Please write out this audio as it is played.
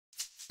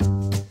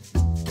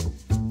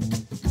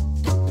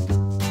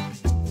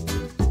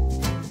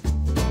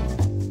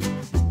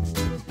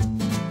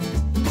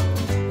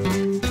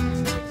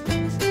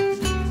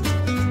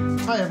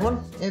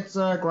it's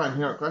Graham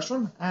here at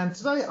Crestron, and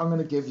today I'm going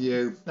to give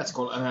you, let's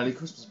call it an early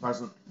Christmas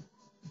present.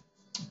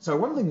 So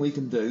one thing we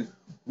can do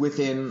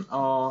within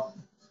our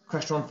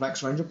Crestron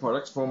Flex range of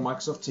products for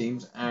Microsoft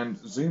Teams and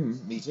Zoom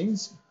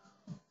meetings,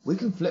 we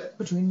can flip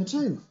between the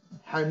two.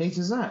 How neat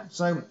is that?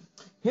 So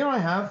here I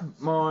have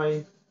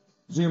my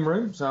Zoom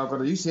room, so I've got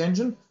a UC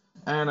engine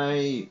and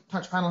a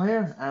touch panel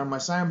here and my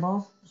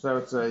soundbar, so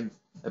it's a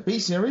B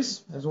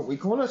series is what we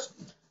call it.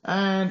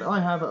 And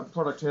I have a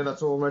product here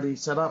that's already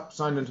set up,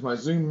 signed into my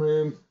Zoom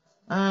room,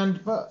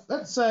 but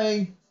let's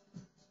say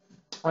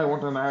I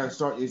want to now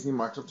start using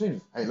Microsoft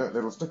Teams. Hey, look,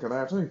 little sticker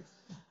there too.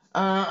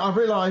 I've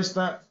realised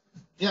that,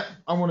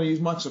 I want to use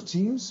Microsoft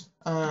Teams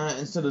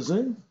instead of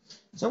Zoom.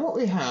 So what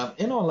we have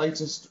in our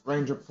latest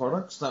range of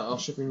products that are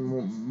shipping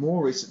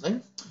more recently,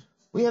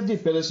 we have the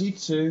ability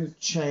to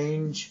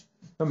change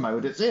the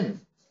mode it's in.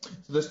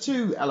 So there's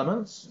two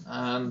elements,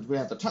 and we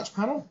have the touch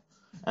panel,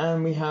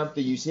 and we have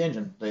the UC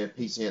engine, the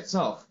PC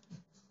itself.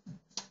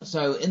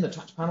 So in the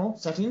touch panel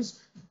settings,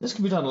 this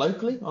can be done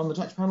locally on the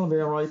touch panel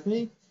via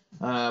IP,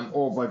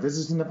 or by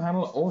visiting the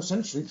panel, or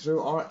essentially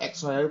through our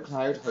XIO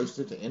cloud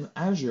hosted in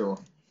Azure.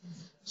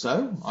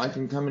 So I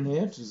can come in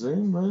here to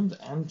Zoom Rooms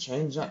and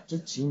change that to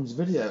Teams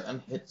Video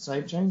and hit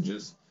Save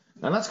Changes.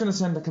 Now that's going to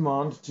send a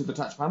command to the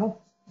touch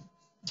panel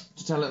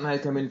to tell it now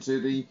come into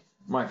the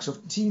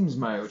Microsoft Teams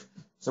mode.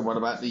 So what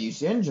about the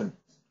UC engine?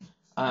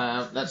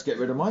 Let's get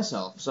rid of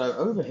myself. So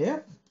over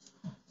here,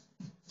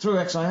 through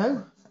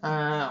XIO,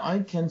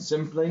 I can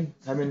simply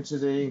come into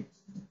the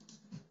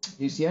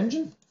UC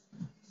engine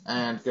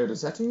and go to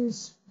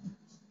settings,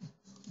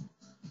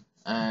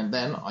 and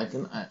then I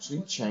can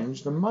actually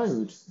change the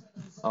mode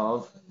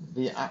of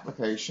the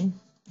application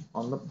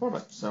on the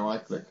product. So I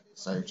click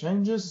Save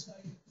Changes,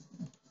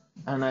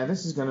 and now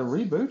this is going to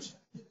reboot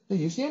the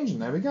UC engine.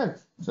 There we go.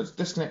 So it's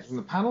disconnected from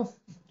the panel.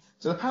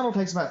 So the panel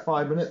takes about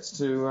 5 minutes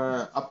to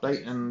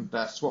update and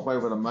swap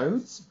over the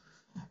modes,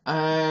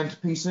 and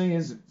PC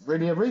is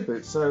really a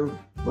reboot. So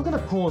we're going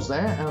to pause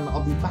there, and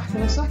I'll be back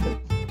in a second.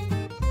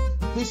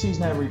 PC is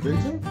now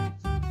rebooting,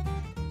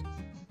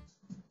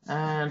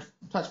 and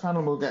touch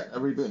panel will get a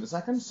reboot in a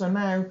second. So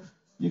now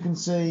you can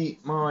see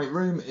my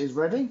room is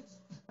ready,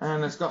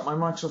 and it's got my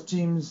Microsoft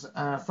Teams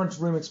front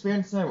of room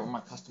experience there with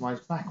my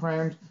customized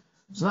background.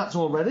 So that's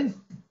all ready,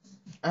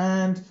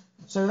 and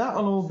so that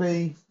will all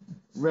be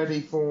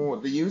ready for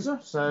the user.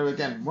 So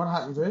again, what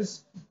happens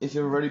is, if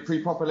you've already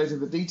pre-populated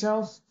the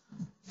details,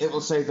 it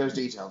will save those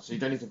details, so you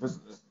don't need to visit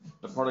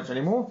the product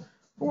anymore.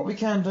 But what we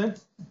can do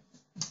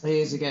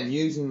is, again,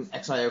 using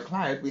XIO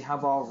Cloud, we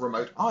have our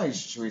remote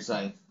eyes, shall we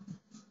say.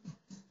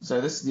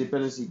 So this is the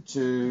ability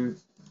to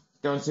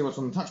go and see what's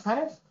on the touch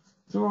panel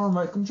through our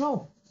remote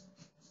control.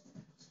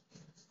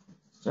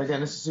 So again,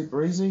 this is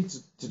super easy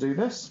to do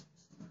this.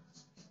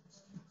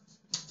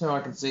 So I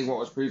can see what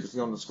was previously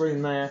on the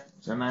screen there.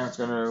 So now it's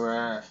going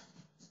to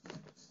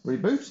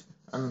reboot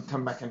and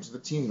come back into the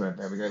Teams mode.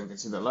 There we go, we can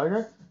see the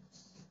logo.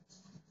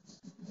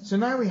 So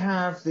now we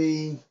have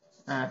the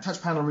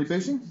touch panel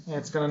rebooting.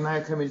 It's going to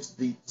now come into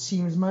the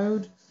Teams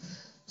mode.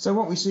 So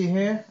what we see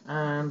here,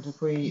 and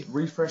if we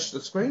refresh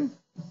the screen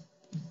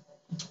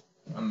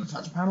on the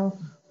touch panel,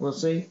 we'll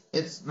see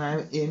it's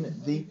now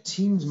in the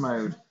Teams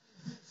mode.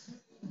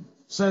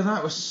 So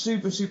that was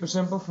super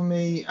simple for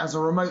me as a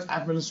remote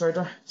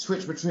administrator.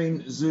 Switch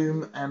between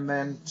Zoom and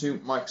then to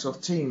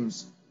Microsoft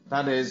Teams.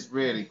 That is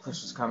really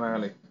Christmas come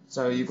early.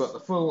 So you've got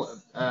the full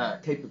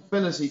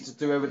capability to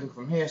do everything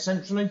from here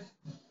centrally.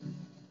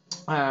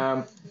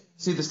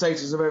 See the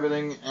status of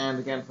everything, and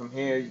again from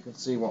here you can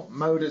see what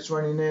mode it's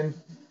running in.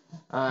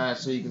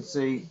 So you can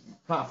see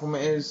what platform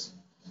it is,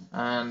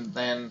 and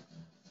then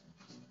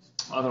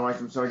other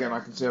items. So again,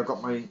 I can see I've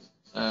got my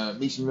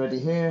meeting ready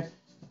here,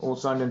 all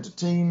signed into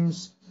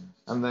Teams,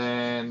 and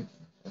then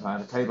if I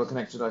had a cable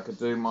connected I could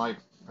do my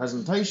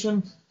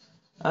presentation.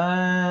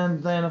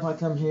 And then if I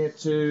come here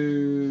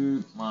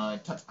to my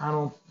touch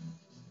panel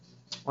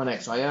on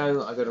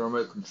XIO, I go to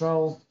remote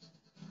control,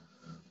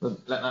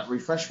 let that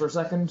refresh for a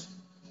second,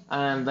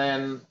 and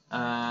then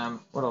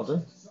what I'll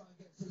do,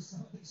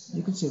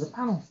 you can see the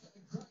panel.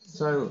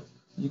 So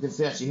you can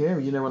see actually here,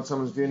 you know when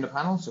someone's viewing the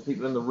panel, so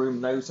people in the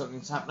room know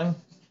something's happening.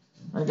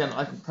 And again,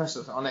 I can press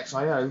it on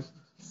XIO,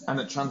 and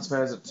it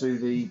transfers it to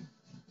the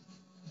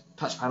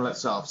touch panel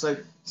itself. So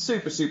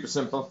super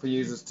simple for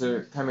users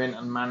to come in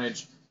and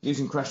manage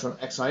using Crestron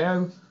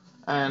XIO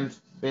and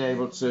being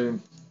able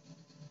to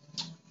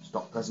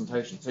stop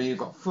presentation. So you've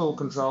got full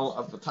control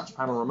of the touch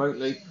panel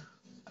remotely.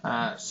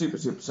 Super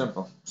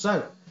simple.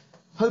 So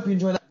hope you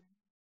enjoyed that.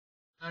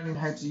 Learning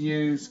how to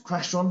use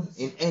Crestron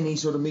in any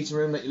sort of meeting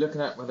room that you're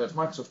looking at, whether it's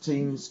Microsoft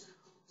Teams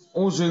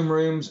or Zoom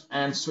Rooms,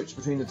 and switch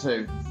between the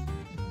two.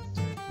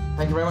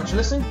 Thank you very much for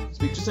listening.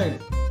 Speak to you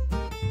soon.